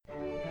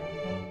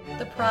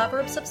The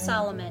Proverbs of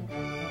Solomon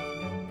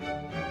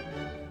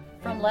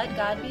from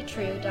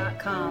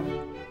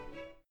LetGodBetrue.com.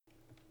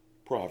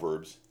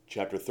 Proverbs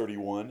chapter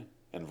 31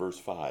 and verse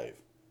 5.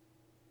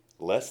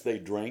 Lest they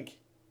drink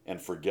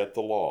and forget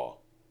the law,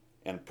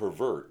 and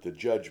pervert the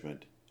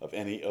judgment of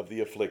any of the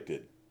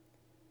afflicted.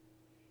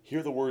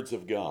 Hear the words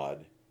of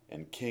God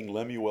and King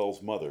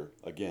Lemuel's mother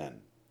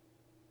again.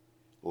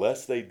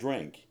 Lest they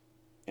drink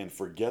and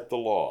forget the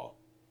law,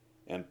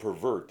 and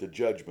pervert the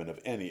judgment of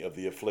any of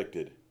the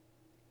afflicted.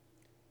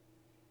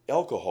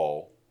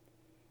 Alcohol,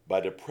 by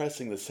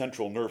depressing the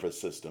central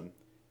nervous system,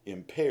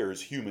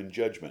 impairs human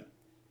judgment.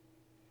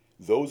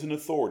 Those in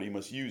authority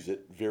must use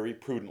it very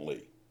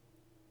prudently.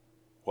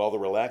 While the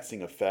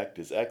relaxing effect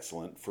is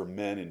excellent for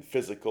men in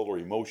physical or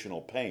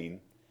emotional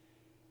pain,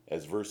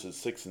 as verses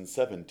 6 and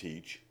 7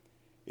 teach,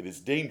 it is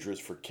dangerous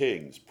for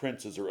kings,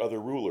 princes, or other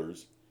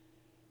rulers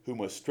who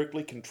must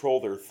strictly control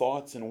their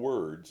thoughts and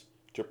words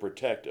to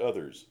protect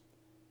others,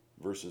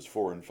 verses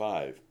 4 and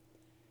 5.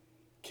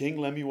 King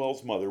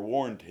Lemuel's mother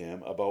warned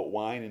him about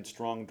wine and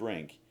strong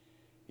drink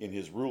in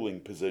his ruling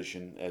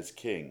position as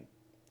king.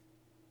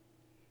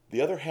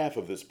 The other half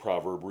of this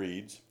proverb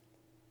reads,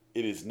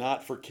 "It is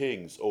not for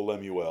kings, O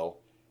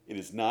Lemuel, it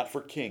is not for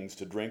kings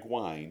to drink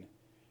wine,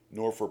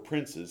 nor for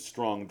princes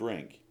strong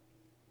drink."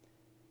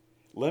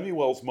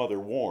 Lemuel's mother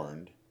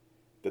warned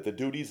that the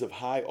duties of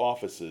high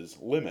offices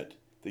limit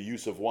the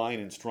use of wine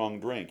and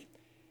strong drink,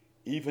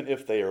 even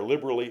if they are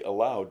liberally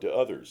allowed to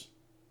others.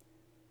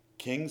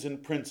 Kings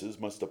and princes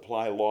must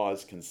apply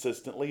laws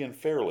consistently and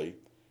fairly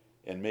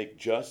and make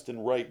just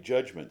and right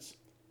judgments.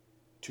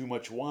 Too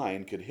much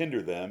wine could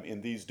hinder them in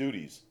these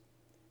duties.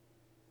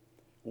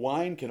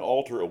 Wine can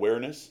alter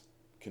awareness,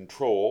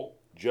 control,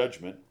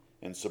 judgment,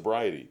 and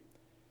sobriety.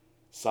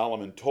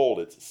 Solomon told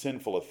its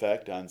sinful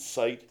effect on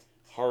sight,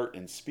 heart,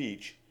 and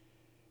speech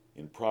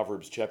in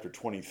Proverbs chapter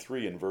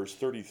 23 and verse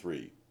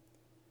 33.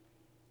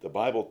 The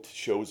Bible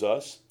shows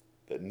us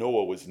that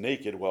Noah was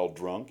naked while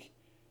drunk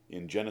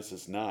in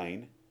Genesis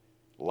 9.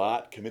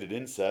 Lot committed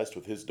incest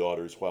with his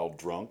daughters while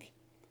drunk.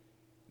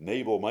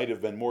 Nabal might have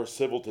been more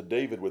civil to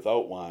David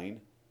without wine.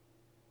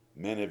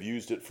 Men have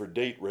used it for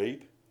date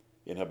rape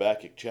in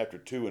Habakkuk chapter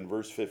 2 and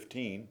verse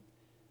 15.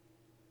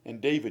 And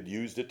David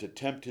used it to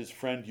tempt his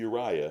friend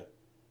Uriah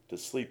to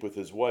sleep with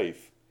his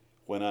wife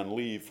when on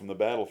leave from the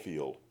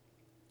battlefield.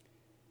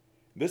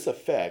 This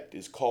effect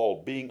is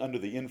called being under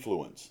the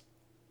influence.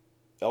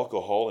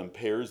 Alcohol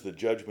impairs the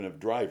judgment of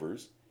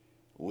drivers,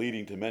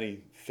 leading to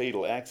many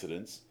fatal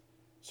accidents,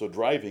 so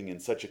driving in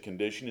such a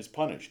condition is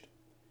punished.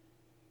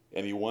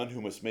 Anyone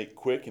who must make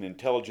quick and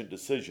intelligent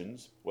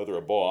decisions, whether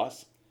a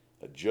boss,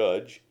 a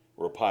judge,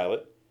 or a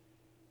pilot,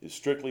 is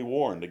strictly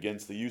warned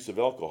against the use of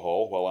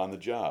alcohol while on the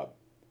job.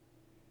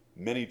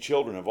 Many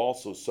children have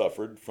also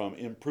suffered from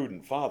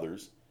imprudent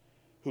fathers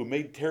who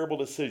made terrible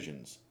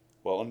decisions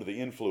while under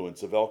the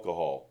influence of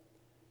alcohol.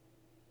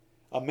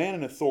 A man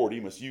in authority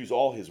must use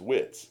all his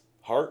wits,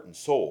 heart, and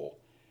soul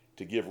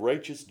to give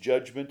righteous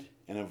judgment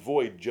and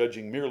avoid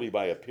judging merely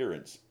by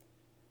appearance.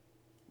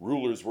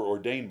 Rulers were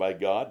ordained by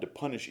God to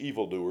punish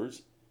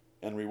evildoers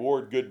and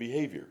reward good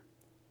behavior.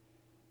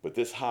 But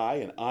this high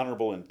and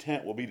honorable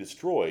intent will be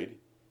destroyed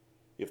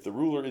if the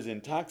ruler is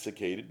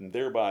intoxicated and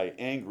thereby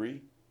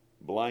angry,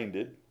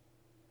 blinded,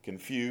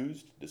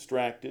 confused,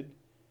 distracted,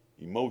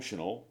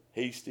 emotional,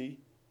 hasty,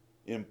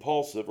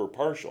 impulsive, or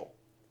partial.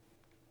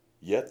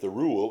 Yet the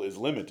rule is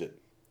limited.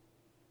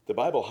 The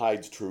Bible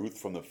hides truth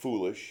from the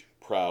foolish,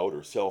 proud,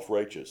 or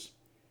self-righteous.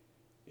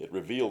 It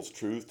reveals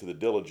truth to the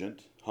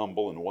diligent,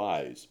 humble, and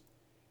wise.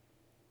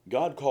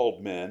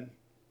 God-called men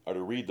are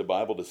to read the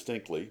Bible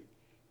distinctly,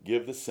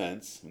 give the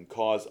sense, and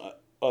cause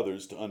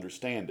others to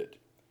understand it.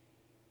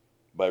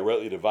 By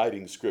rightly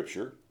dividing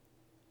Scripture,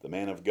 the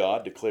man of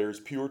God declares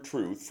pure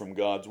truth from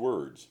God's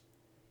words.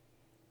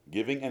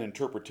 Giving an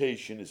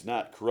interpretation is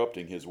not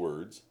corrupting his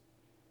words.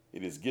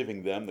 It is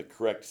giving them the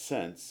correct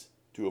sense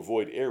to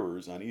avoid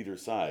errors on either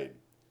side.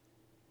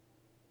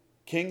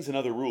 Kings and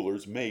other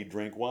rulers may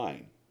drink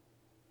wine,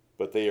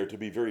 but they are to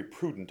be very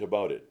prudent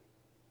about it.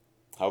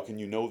 How can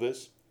you know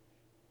this?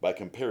 By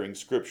comparing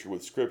Scripture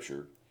with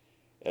Scripture,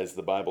 as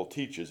the Bible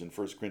teaches in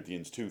 1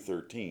 Corinthians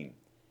 2:13.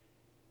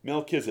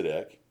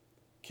 Melchizedek,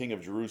 king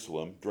of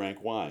Jerusalem,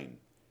 drank wine,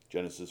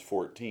 Genesis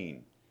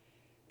 14,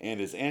 and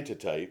his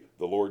antitype,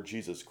 the Lord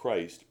Jesus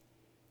Christ,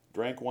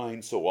 drank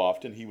wine so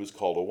often he was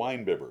called a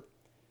winebibber,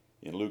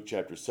 in Luke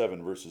chapter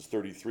 7, verses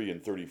 33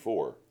 and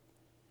 34.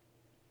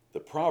 The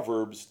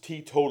Proverbs'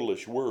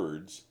 teetotalish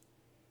words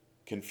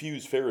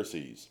confuse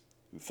Pharisees,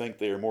 who think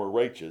they are more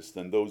righteous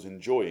than those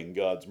enjoying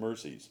God's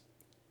mercies.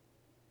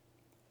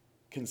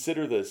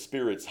 Consider the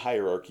Spirit's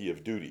hierarchy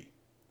of duty.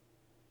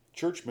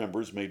 Church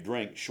members may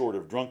drink short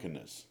of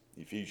drunkenness,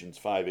 Ephesians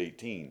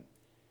 5:18.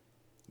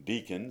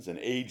 Deacons and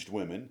aged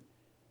women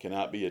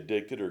cannot be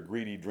addicted or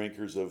greedy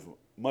drinkers of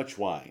much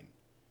wine,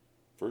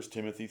 1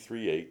 Timothy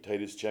 3:8,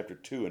 Titus chapter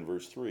 2 and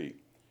verse 3.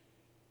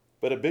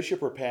 But a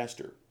bishop or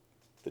pastor,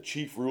 the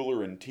chief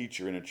ruler and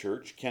teacher in a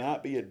church,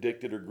 cannot be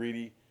addicted or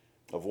greedy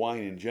of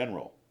wine in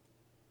general.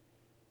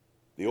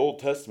 The Old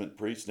Testament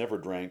priests never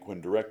drank when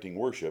directing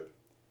worship,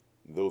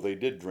 though they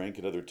did drink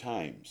at other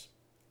times.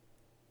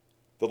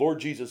 The Lord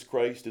Jesus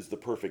Christ is the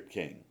perfect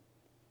King.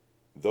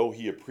 Though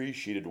he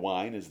appreciated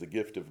wine as the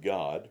gift of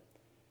God,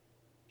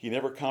 he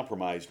never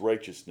compromised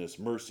righteousness,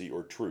 mercy,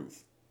 or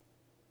truth.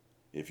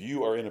 If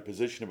you are in a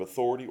position of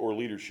authority or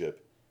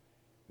leadership,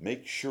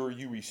 make sure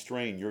you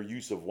restrain your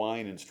use of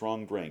wine and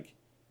strong drink,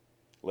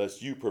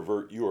 lest you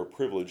pervert your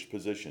privileged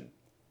position.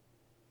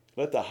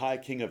 Let the High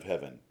King of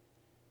Heaven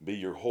be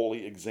your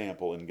holy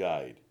example and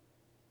guide.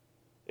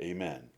 Amen.